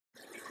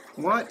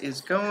What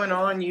is going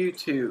on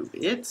YouTube?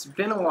 It's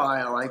been a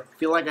while. I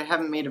feel like I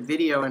haven't made a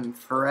video in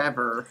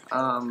forever.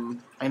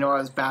 I know I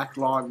was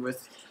backlogged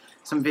with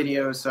some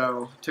videos,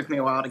 so it took me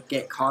a while to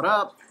get caught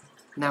up.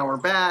 Now we're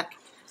back.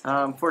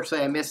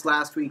 Unfortunately, I missed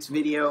last week's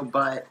video,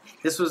 but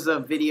this was a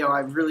video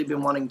I've really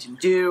been wanting to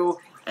do,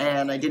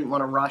 and I didn't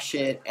want to rush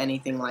it,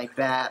 anything like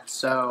that.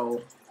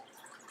 So,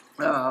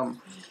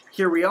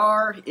 here we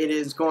are. It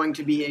is going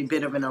to be a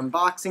bit of an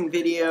unboxing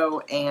video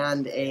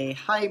and a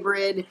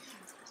hybrid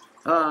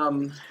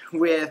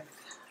with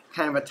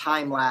kind of a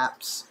time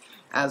lapse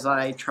as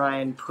I try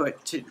and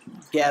put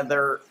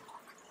together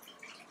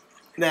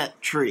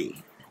that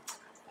tree.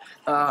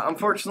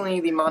 Unfortunately,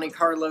 the Monte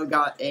Carlo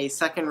got a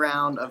second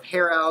round of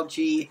hair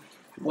algae.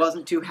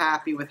 Wasn't too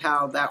happy with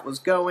how that was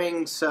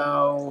going,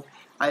 so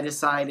I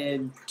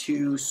decided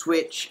to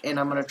switch and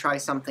I'm going to try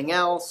something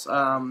else.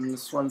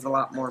 This one's a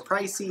lot more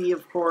pricey,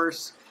 of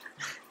course,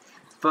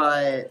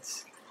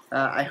 but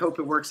I hope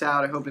it works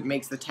out. I hope it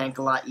makes the tank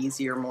a lot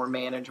easier, more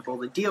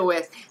manageable to deal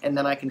with, and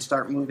then I can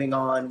start moving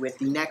on with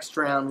the next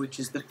round, which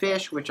is the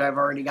fish, which I've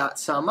already got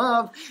some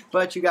of,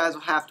 but you guys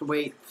will have to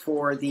wait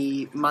for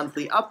the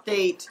monthly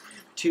update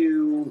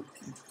to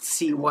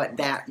see what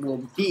that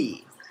will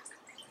be.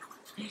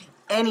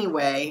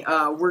 Anyway,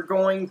 we're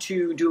going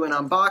to do an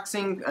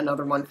unboxing,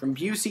 another one from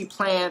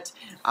Bucephalandra.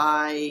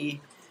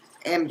 I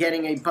am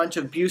getting a bunch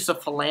of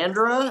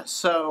Bucephalandra,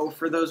 so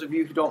for those of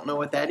you who don't know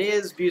what that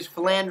is,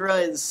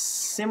 Bucephalandra is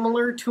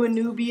similar to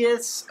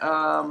Anubias.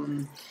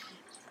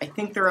 I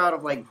think they're out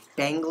of like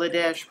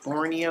Bangladesh,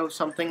 Borneo,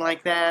 something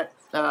like that.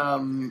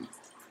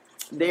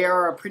 They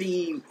are a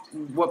pretty,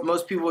 what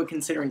most people would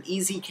consider an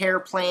easy care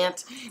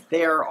plant.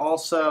 They are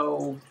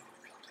also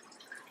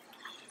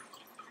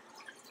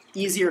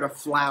easier to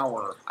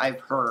flower,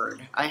 I've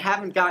heard. I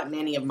haven't gotten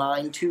any of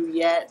mine to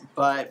yet,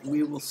 but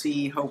we will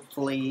see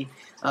hopefully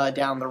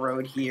down the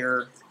road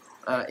here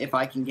if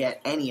I can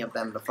get any of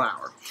them to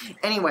flower.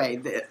 Anyway,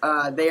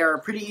 they are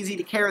pretty easy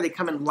to care. They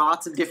come in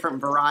lots of different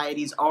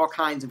varieties, all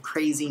kinds of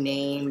crazy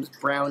names,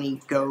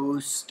 Brownie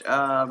Ghost,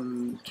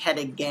 Ketagang,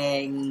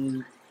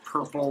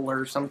 Purple,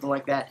 or something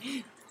like that.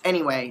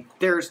 Anyway,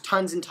 there's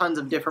tons and tons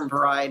of different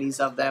varieties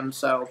of them,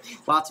 so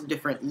lots of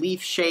different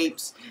leaf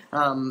shapes.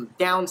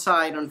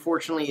 Downside,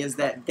 unfortunately, is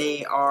that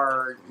they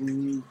are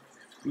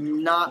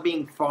not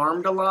being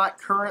farmed a lot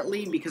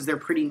currently because they're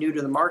pretty new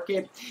to the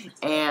market,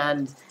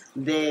 and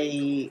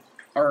they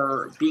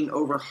are being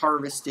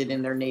over-harvested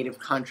in their native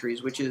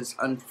countries, which is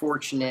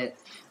unfortunate.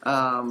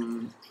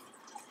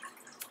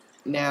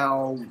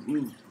 Now,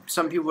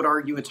 some people would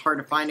argue it's hard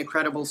to find a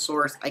credible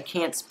source. I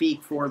can't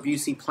speak for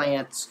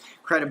Bucephalandra's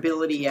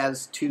credibility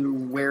as to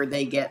where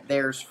they get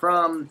theirs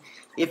from.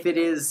 If it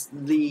is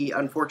the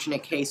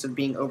unfortunate case of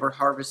being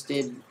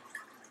over-harvested,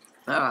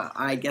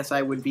 I guess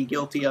I would be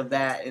guilty of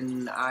that,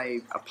 and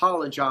I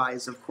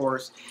apologize, of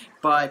course.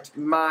 But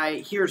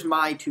here's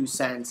my 2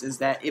 cents, is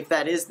that if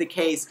that is the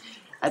case,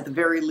 at the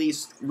very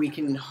least, we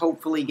can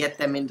hopefully get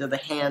them into the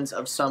hands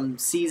of some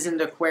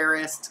seasoned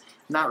aquarists.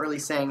 Not really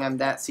saying I'm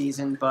that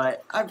seasoned,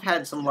 but I've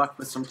had some luck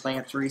with some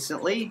plants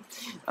recently,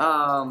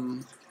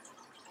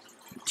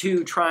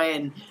 to try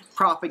and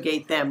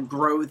propagate them,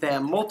 grow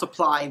them,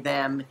 multiply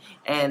them,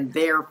 and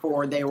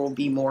therefore there will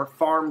be more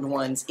farmed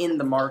ones in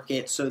the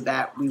market so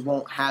that we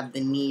won't have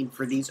the need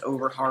for these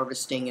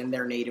over-harvesting in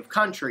their native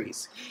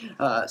countries.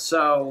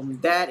 So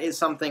that is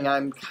something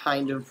I'm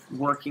kind of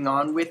working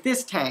on with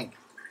this tank.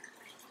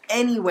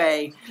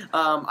 Anyway,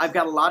 I've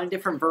got a lot of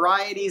different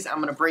varieties. I'm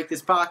going to break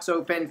this box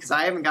open because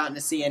I haven't gotten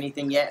to see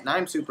anything yet, and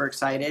I'm super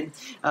excited.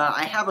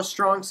 I have a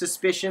strong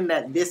suspicion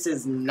that this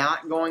is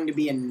not going to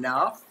be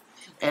enough,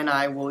 and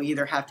I will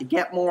either have to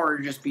get more or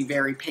just be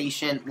very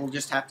patient. We'll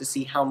just have to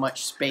see how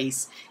much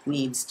space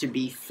needs to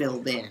be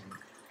filled in.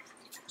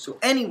 So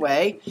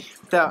anyway,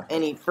 without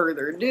any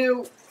further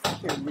ado,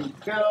 here we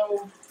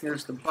go.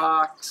 Here's the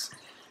box.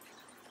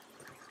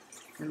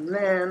 And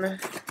then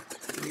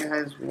you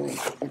guys will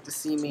get to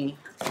see me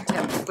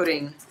attempt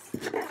putting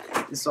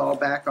this all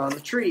back on the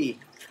tree.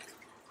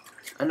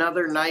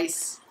 Another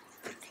nice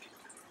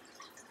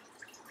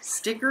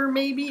sticker,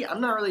 maybe?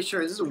 I'm not really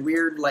sure. This is a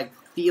weird, like,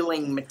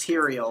 feeling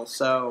material,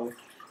 so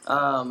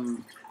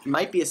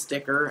might be a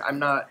sticker. I'm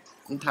not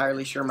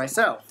entirely sure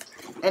myself.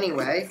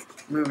 Anyway,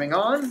 moving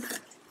on.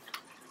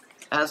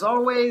 As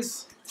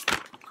always,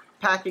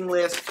 packing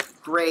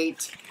list,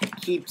 great.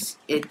 Keeps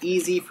it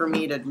easy for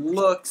me to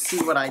look,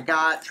 see what I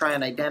got, try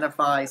and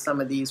identify some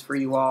of these for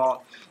you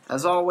all.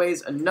 As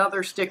always,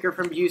 another sticker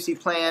from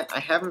Bucephalandra. I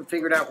haven't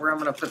figured out where I'm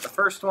going to put the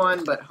first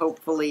one, but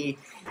hopefully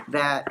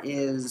that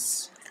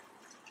is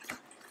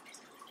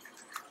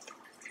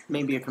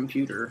maybe a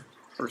computer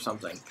or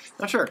something.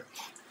 Not sure.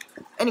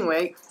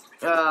 Anyway,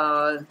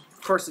 of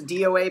course, the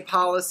DOA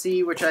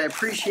policy, which I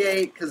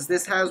appreciate because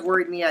this has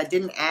worried me. I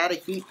didn't add a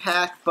heat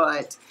pack,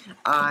 but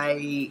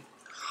I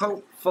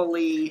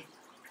hopefully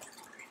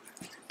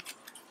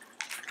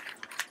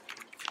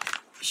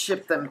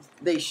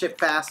they ship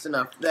fast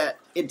enough that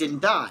it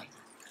didn't die.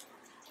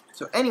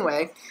 So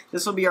anyway,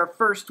 this will be our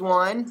first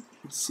one.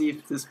 Let's see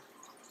if this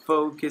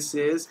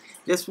focuses.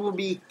 This will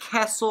be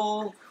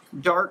Kessel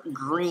Dark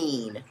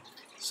Green.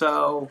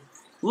 So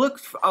look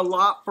a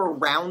lot for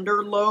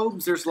rounder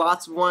lobes. There's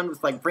lots of ones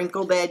with like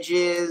wrinkled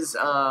edges,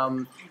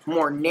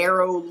 more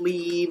narrow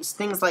leaves,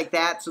 things like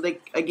that. So they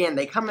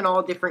come in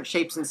all different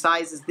shapes and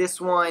sizes. This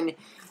one,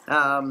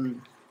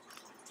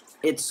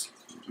 it's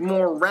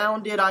more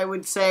rounded, I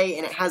would say,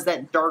 and it has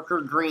that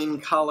darker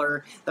green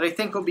color that I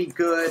think will be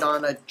good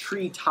on a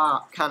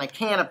treetop kind of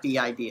canopy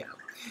idea.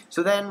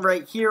 So then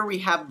right here we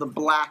have the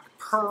Black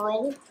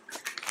Pearl.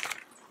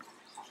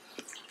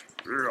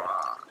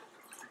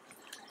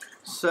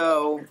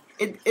 So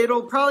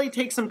it'll probably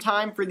take some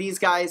time for these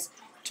guys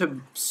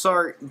to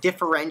start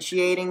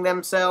differentiating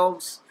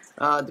themselves,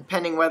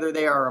 depending whether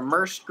they are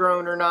immersed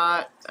grown or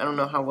not. I don't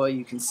know how well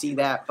you can see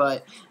that,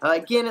 but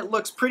again, it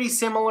looks pretty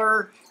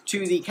similar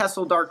to the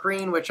Kessel Dark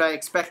Green, which I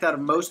expect out of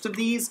most of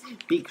these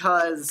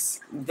because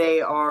they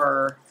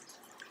are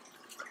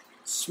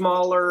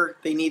smaller,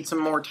 they need some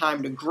more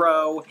time to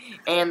grow,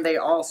 and they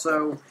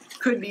also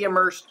could be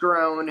immersed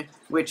grown,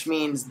 which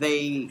means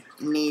their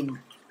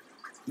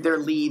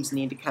leaves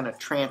need to kind of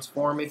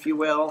transform, if you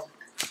will.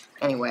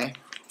 Anyway,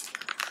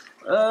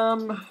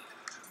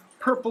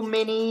 Purple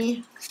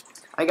Mini.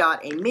 I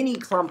got a mini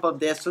clump of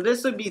this, so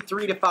this would be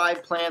 3 to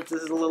 5 plants.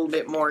 This is a little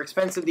bit more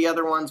expensive. The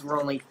other ones were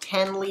only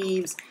 10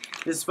 leaves.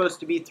 This is supposed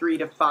to be 3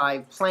 to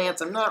 5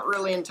 plants. I'm not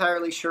really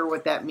entirely sure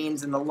what that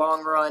means in the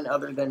long run,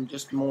 other than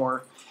just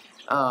more.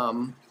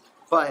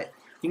 But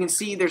you can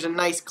see there's a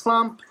nice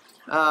clump.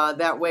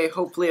 That way,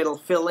 hopefully, it'll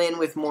fill in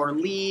with more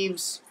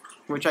leaves,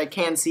 which I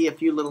can see a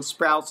few little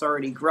sprouts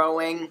already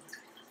growing.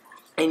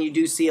 And you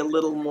do see a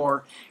little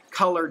more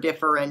color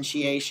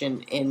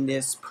differentiation in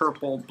this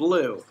purple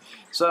blue.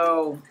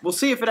 So we'll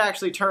see if it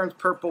actually turns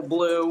purple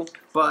blue,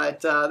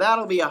 but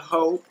that'll be a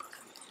hope.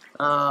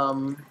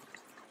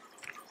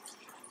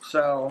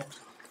 So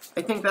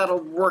I think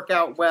that'll work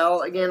out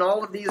well. Again,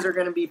 all of these are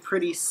going to be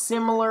pretty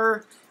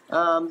similar.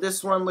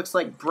 This one looks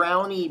like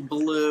brownie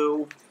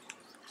blue.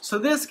 So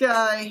this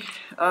guy,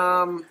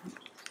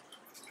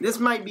 this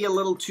might be a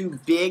little too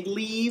big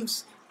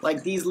leaves.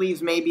 Like these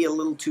leaves may be a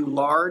little too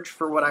large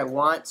for what I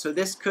want. So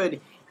this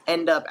could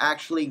end up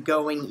actually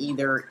going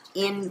either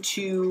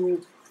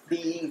into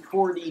the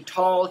 4D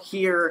tall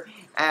here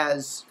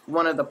as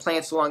one of the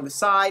plants along the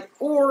side,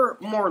 or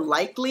more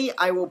likely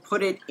I will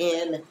put it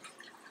in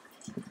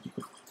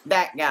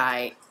that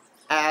guy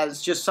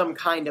as just some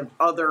kind of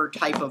other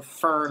type of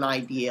fern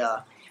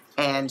idea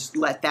and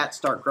let that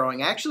start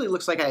growing. Actually, it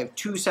looks like I have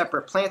 2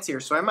 separate plants here,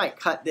 so I might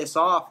cut this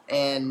off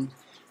and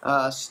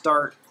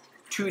start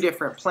 2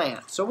 different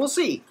plants. So we'll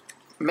see.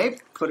 Maybe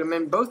put them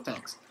in both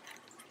tanks.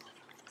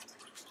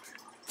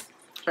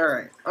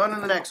 Alright, on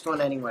to the next one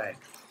anyway.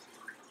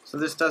 So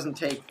this doesn't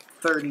take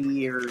 30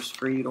 years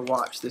for you to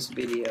watch this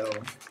video.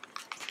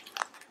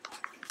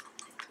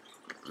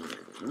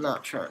 I'm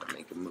not trying to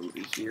make a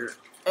movie here.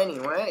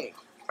 Anyway,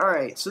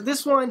 alright, so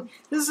this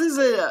is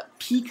a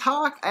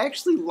peacock. I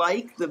actually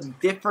like the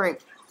different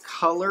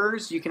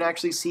colors. You can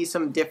actually see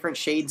some different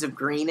shades of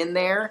green in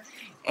there.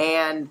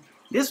 And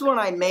this one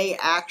I may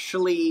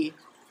actually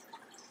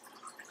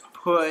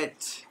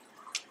put,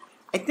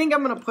 I think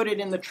I'm going to put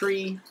it in the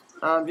tree.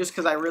 Just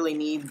because I really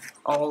need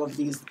all of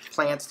these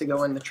plants to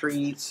go in the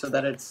tree so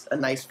that it's a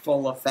nice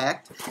full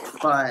effect.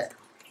 But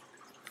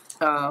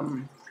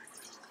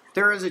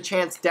there is a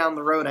chance down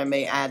the road I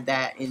may add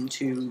that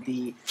into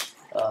the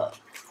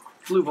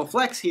Fluval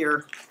Flex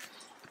here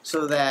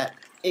so that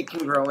it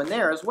can grow in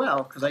there as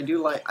well. Because I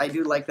do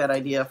like that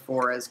idea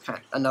for as kind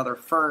of another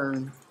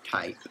fern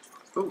type.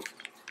 Ooh,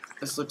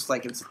 this looks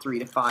like it's a 3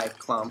 to 5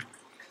 clump.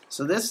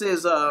 So this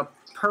is a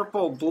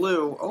purple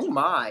blue. Oh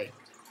my!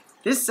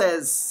 This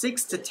says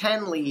 6 to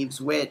 10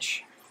 leaves,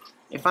 which,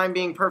 if I'm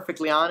being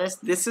perfectly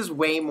honest, this is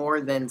way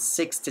more than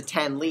 6 to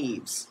 10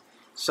 leaves.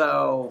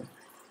 So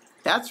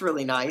that's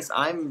really nice.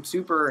 I'm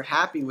super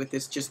happy with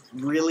this just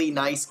really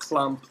nice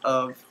clump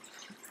of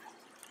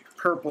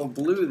purple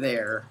blue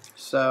there.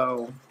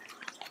 So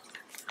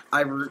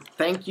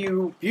thank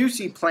you,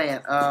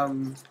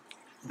 Bucephalandra.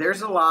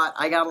 There's a lot.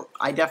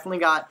 I definitely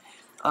got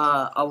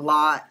a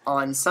lot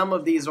on some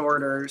of these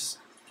orders.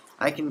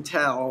 I can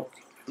tell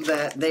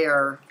that they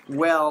are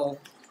well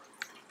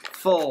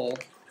full,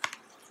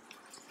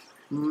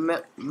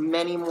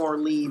 many more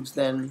leaves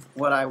than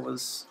what I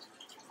was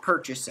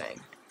purchasing,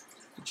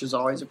 which is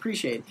always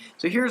appreciated.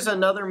 So here's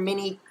another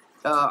mini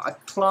a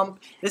clump.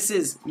 This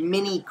is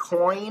mini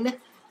coin.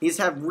 These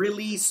have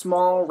really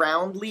small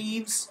round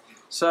leaves,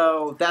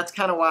 so that's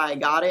kind of why I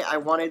got it. I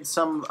wanted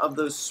some of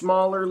those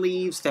smaller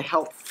leaves to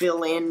help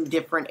fill in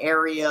different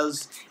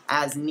areas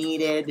as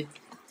needed.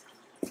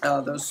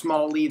 Those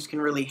small leaves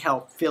can really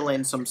help fill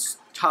in some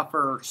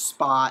tougher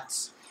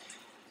spots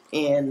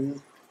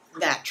in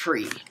that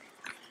tree.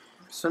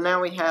 So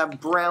now we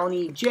have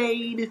Brownie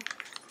Jade.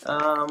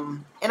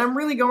 And I'm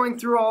really going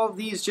through all of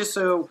these just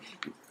so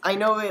I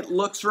know it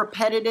looks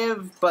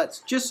repetitive,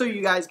 but just so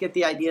you guys get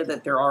the idea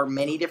that there are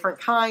many different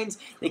kinds.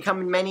 They come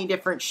in many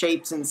different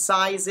shapes and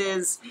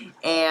sizes,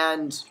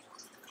 and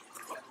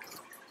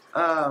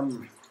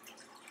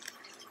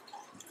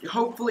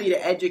hopefully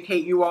to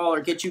educate you all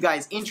or get you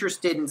guys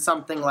interested in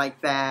something like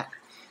that.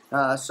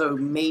 So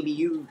maybe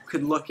you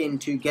could look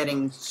into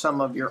getting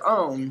some of your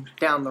own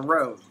down the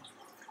road.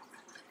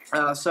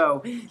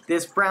 So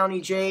this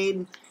brownie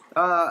jade,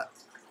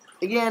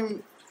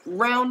 again,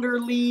 rounder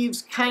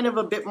leaves, kind of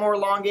a bit more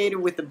elongated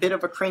with a bit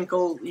of a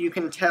crinkle, you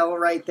can tell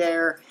right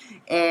there,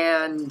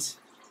 and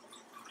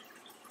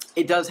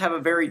it does have a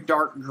very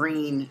dark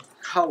green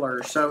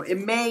color, so it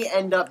may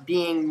end up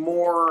being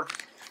more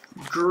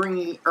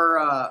green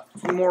or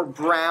more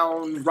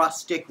brown,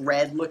 rustic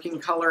red looking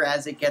color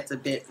as it gets a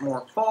bit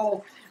more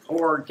full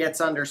or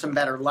gets under some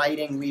better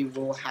lighting. We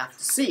will have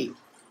to see.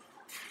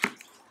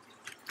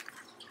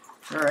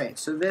 Alright,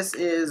 so this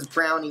is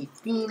Brownie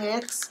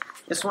Phoenix.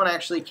 This one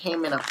actually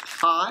came in a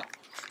pot.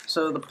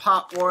 So the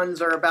pot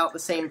ones are about the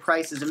same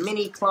price as a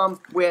mini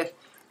clump with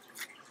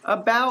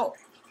about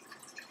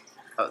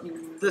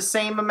the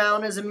same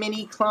amount as a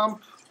mini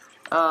clump.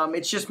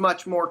 It's just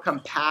much more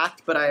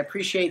compact, but I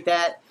appreciate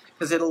that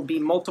because it'll be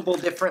multiple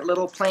different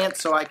little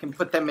plants, so I can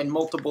put them in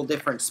multiple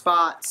different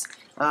spots.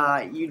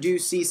 You do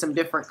see some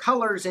different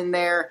colors in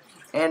there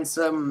and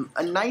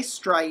a nice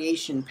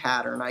striation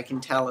pattern, I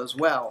can tell as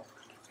well.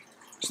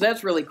 So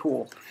that's really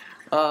cool.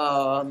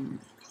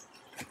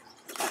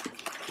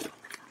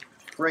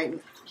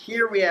 Right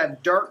here we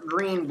have dark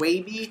green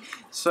wavy.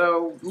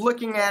 So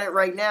looking at it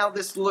right now,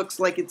 this looks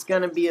like it's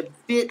going to be a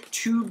bit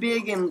too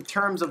big in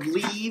terms of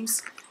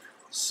leaves.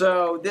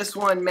 So this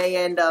one may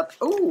end up,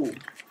 ooh,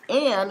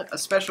 and a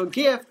special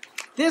gift,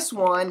 this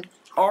one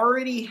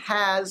already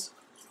has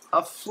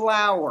a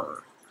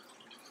flower.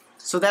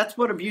 So that's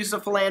what a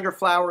Bucephalandra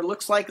flower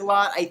looks like a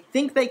lot. I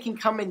think they can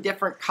come in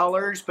different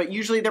colors, but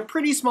usually they're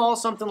pretty small,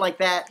 something like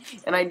that,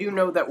 and I do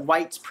know that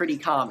white's pretty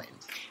common.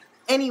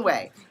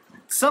 Anyway,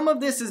 some of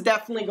this is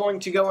definitely going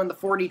to go in the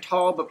 40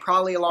 tall, but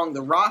probably along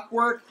the rock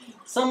work.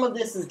 Some of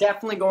this is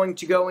definitely going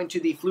to go into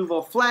the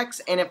fluval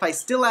flex, and if I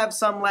still have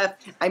some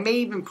left, I may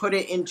even put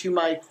it into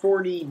my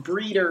 40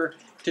 breeder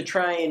to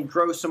try and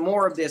grow some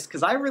more of this,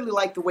 because I really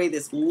like the way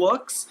this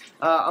looks.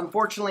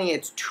 Unfortunately,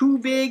 it's too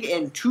big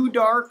and too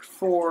dark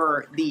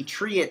for the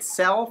tree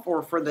itself,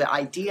 or for the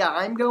idea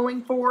I'm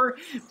going for,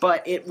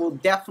 but it will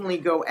definitely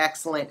go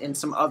excellent in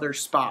some other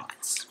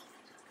spots.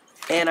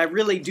 And I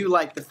really do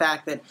like the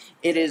fact that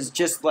it is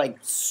just like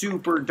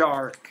super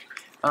dark,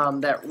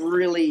 that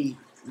really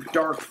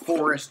dark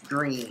forest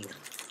green.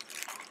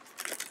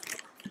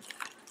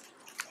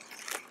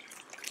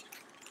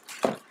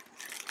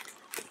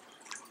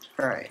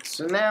 Alright,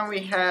 so now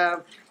we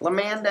have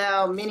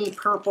Lamandau Mini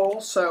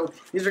Purple. So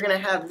these are going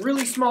to have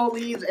really small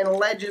leaves, and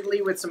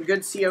allegedly with some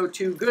good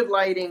CO2, good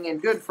lighting,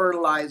 and good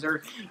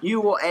fertilizer,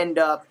 you will end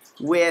up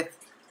with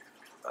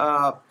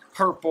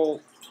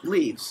purple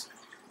leaves.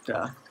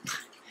 Duh.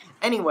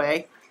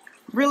 Anyway,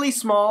 really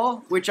small,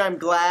 which I'm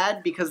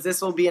glad, because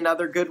this will be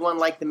another good one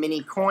like the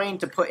mini coin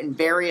to put in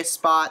various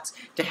spots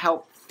to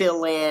help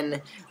fill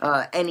in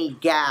any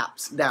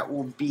gaps that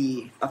will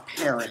be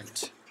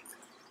apparent.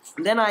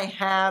 Then I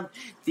have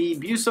the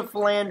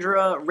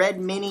Bucephalandra Red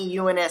Mini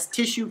UNS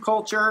Tissue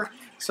Culture.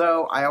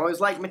 So I always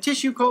like my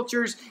tissue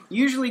cultures,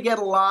 usually get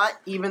a lot,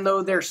 even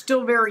though they're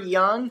still very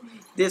young.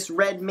 This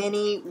Red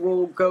Mini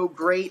will go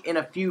great in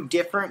a few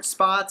different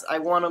spots. I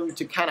want them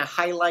to kind of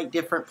highlight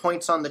different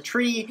points on the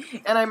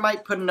tree, and I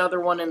might put another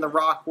one in the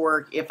rock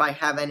work if I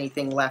have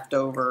anything left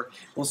over.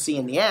 We'll see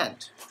in the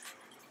end.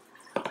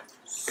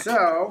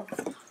 So,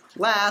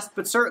 last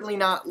but certainly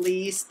not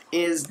least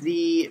is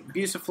the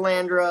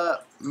Bucephalandra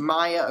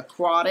Maya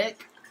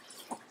Aquatic,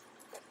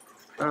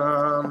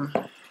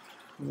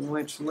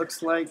 which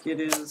looks like it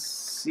is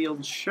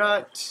sealed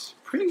shut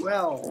pretty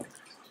well.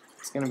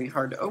 It's going to be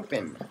hard to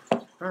open.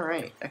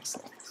 Alright,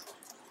 excellent.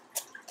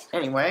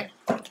 Anyway.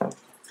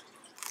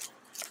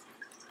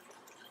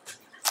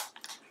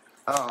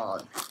 Oh,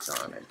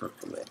 darn, I broke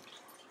the lid.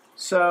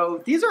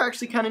 So, these are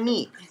actually kind of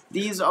neat.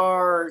 These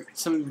are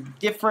some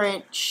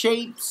different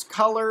shapes,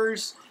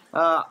 colors.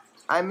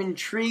 I'm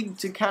intrigued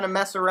to kind of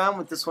mess around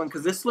with this one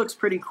because this looks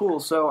pretty cool.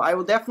 So, I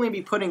will definitely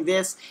be putting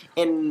this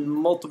in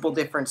multiple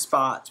different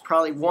spots.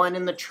 Probably one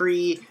in the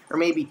tree, or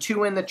maybe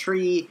two in the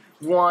tree,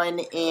 one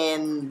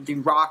in the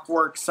rock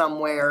work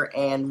somewhere,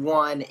 and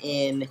one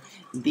in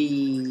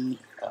the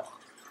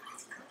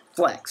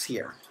flex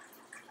here.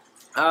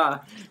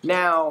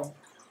 Now,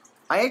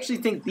 I actually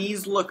think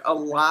these look a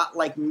lot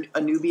like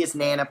Anubias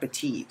Nana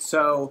Petite.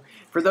 So,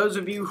 for those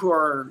of you who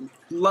are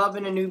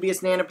loving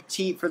Anubias Nana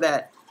Petite for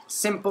that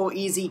simple,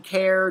 easy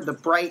care, the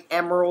bright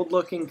emerald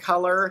looking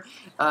color,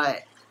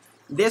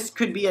 this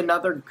could be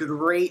another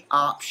great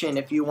option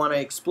if you want to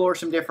explore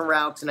some different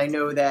routes. And I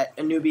know that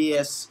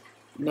Anubias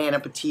Nana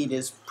Petite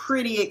is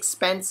pretty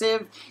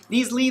expensive.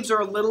 These leaves are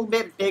a little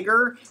bit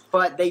bigger,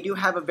 but they do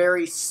have a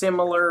very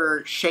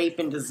similar shape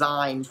and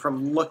design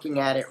from looking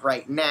at it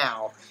right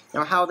now.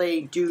 Now, how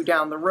they do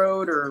down the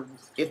road, or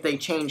if they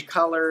change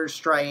colors,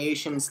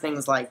 striations,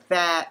 things like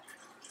that,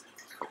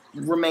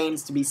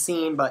 remains to be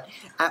seen, but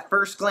at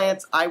first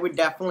glance, I would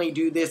definitely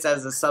do this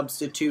as a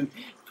substitute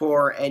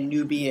for a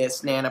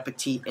Nubius Nana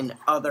Petite in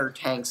other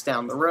tanks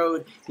down the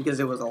road, because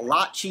it was a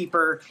lot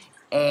cheaper,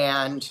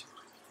 and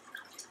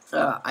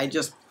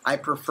I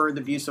prefer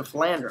the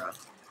Bucephalandra,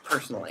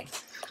 personally.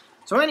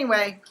 So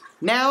anyway,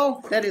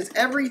 now that is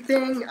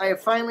everything. I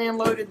have finally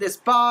unloaded this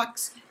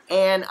box,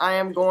 and I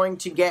am going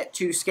to get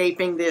to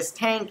scaping this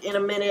tank in a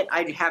minute.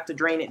 I have to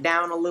drain it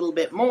down a little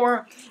bit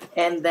more,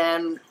 and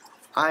then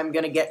I'm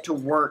going to get to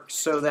work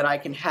so that I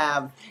can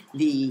have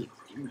the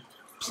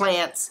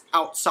plants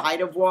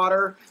outside of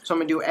water. So I'm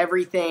going to do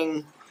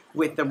everything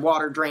with the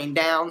water drained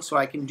down so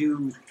I can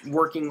do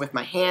working with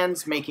my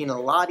hands, making it a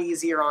lot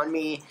easier on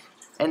me.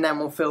 And then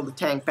we'll fill the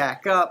tank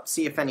back up,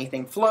 see if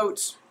anything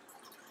floats,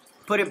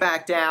 put it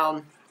back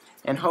down,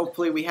 and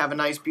hopefully we have a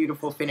nice,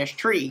 beautiful, finished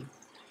tree.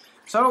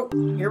 So,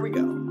 here we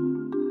go.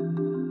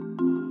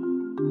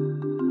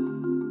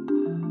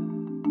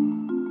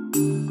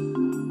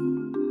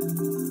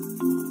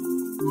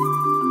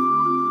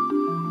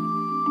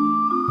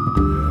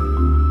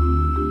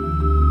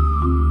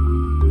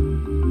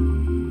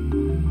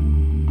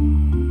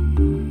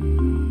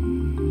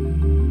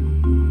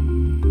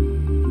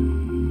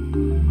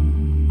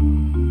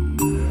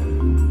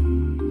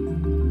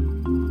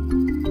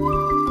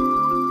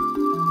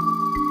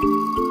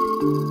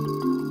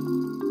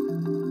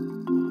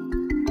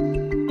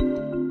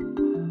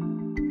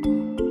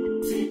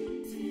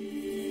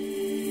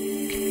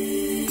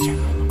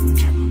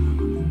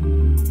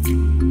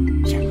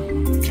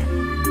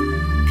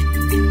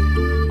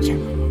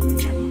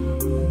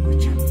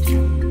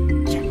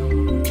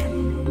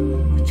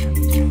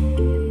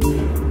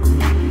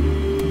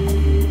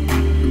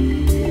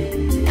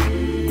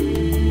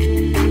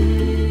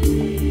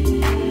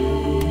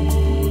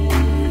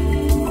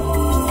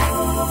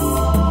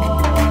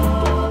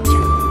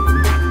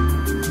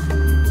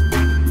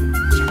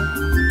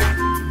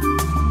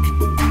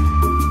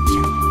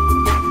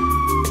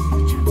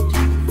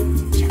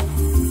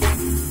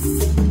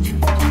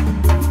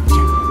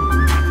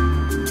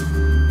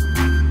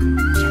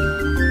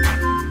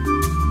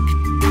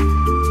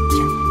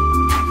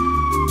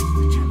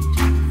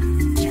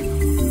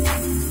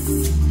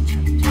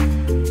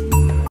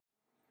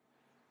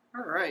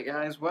 Alright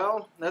guys,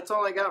 well, that's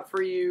all I got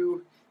for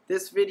you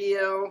this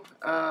video.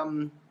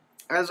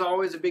 As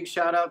always, a big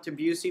shout out to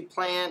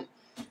Bucephalandra.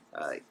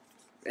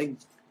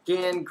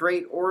 Again,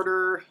 great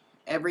order.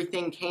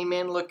 Everything came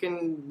in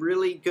looking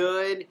really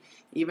good.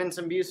 Even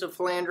some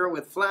Bucephalandra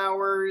with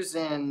flowers,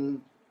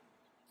 and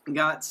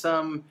got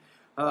some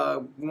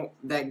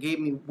that gave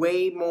me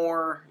way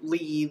more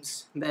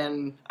leaves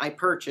than I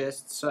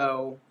purchased.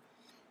 So,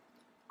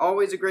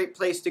 always a great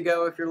place to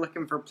go if you're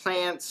looking for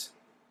plants.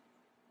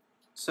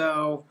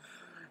 So,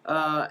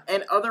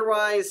 and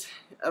otherwise,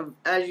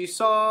 as you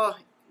saw,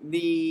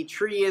 the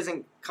tree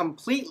isn't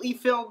completely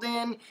filled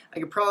in. I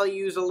could probably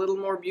use a little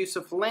more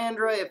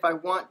Bucephalandra if I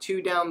want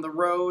to down the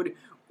road,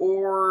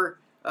 or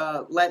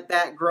let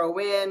that grow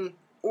in,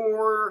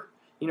 or,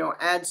 you know,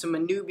 add some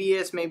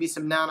Anubias, maybe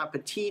some Nana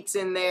Petites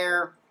in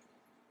there.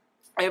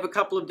 I have a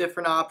couple of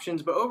different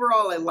options, but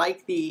overall I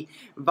like the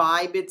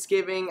vibe it's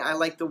giving. I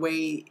like the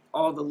way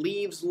all the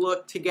leaves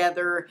look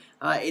together.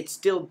 It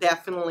still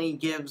definitely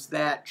gives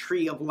that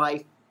tree of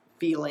life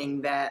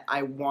feeling that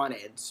I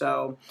wanted.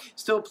 So,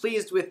 still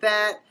pleased with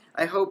that.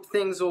 I hope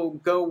things will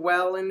go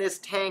well in this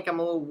tank. I'm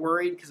a little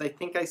worried because I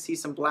think I see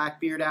some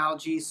blackbeard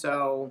algae,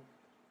 so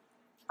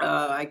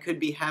I could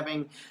be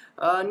having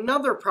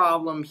another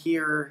problem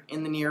here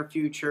in the near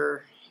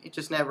future. It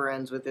just never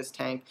ends with this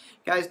tank.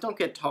 Guys, don't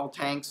get tall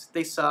tanks.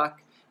 They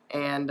suck.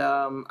 And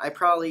I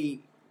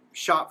probably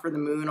shot for the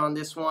moon on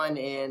this one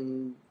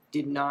and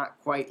did not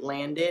quite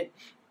land it.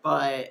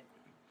 But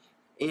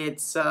it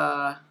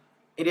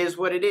is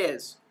what it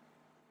is.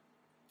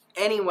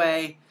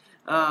 Anyway,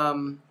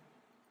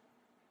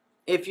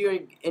 if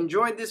you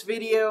enjoyed this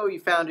video,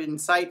 you found it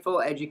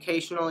insightful,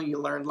 educational, you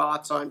learned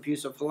lots on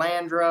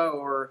Bucephalandra,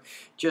 or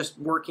just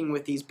working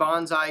with these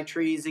bonsai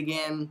trees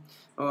again,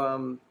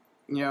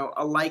 you know,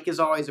 a like is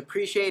always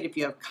appreciated. If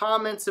you have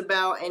comments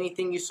about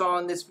anything you saw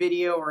in this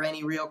video, or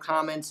any real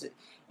comments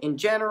in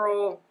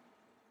general,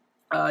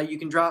 you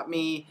can drop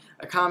me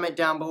a comment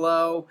down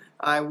below.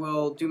 I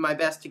will do my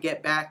best to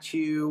get back to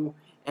you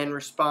and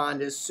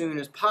respond as soon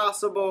as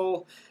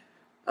possible.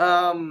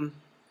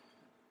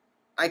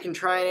 I can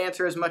try and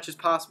answer as much as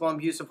possible on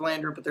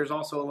Bucephalandra, but there's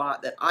also a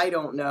lot that I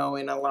don't know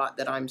and a lot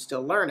that I'm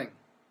still learning.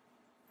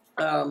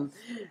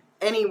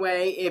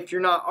 Anyway, if you're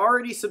not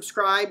already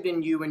subscribed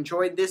and you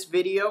enjoyed this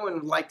video and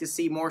would like to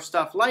see more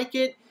stuff like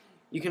it,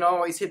 you can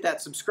always hit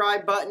that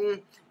subscribe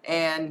button,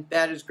 and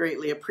that is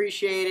greatly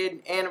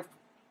appreciated. And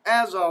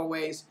as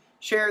always,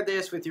 share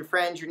this with your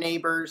friends, your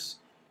neighbors,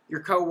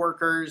 your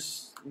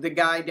co-workers, the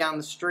guy down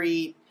the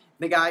street,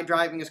 the guy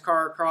driving his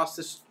car across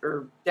this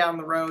or down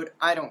the road.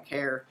 I don't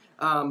care.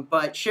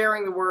 But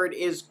sharing the word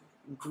is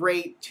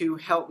great to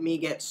help me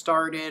get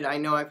started. I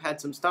know I've had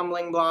some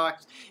stumbling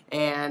blocks,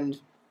 and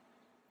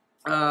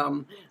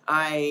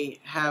I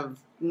have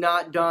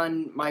not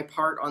done my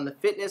part on the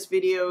fitness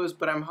videos,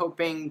 but I'm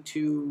hoping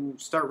to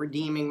start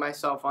redeeming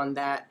myself on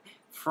that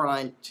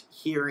front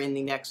here in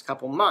the next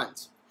couple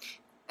months.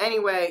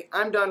 Anyway,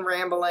 I'm done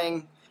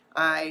rambling.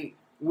 I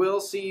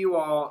will see you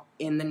all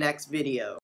in the next video.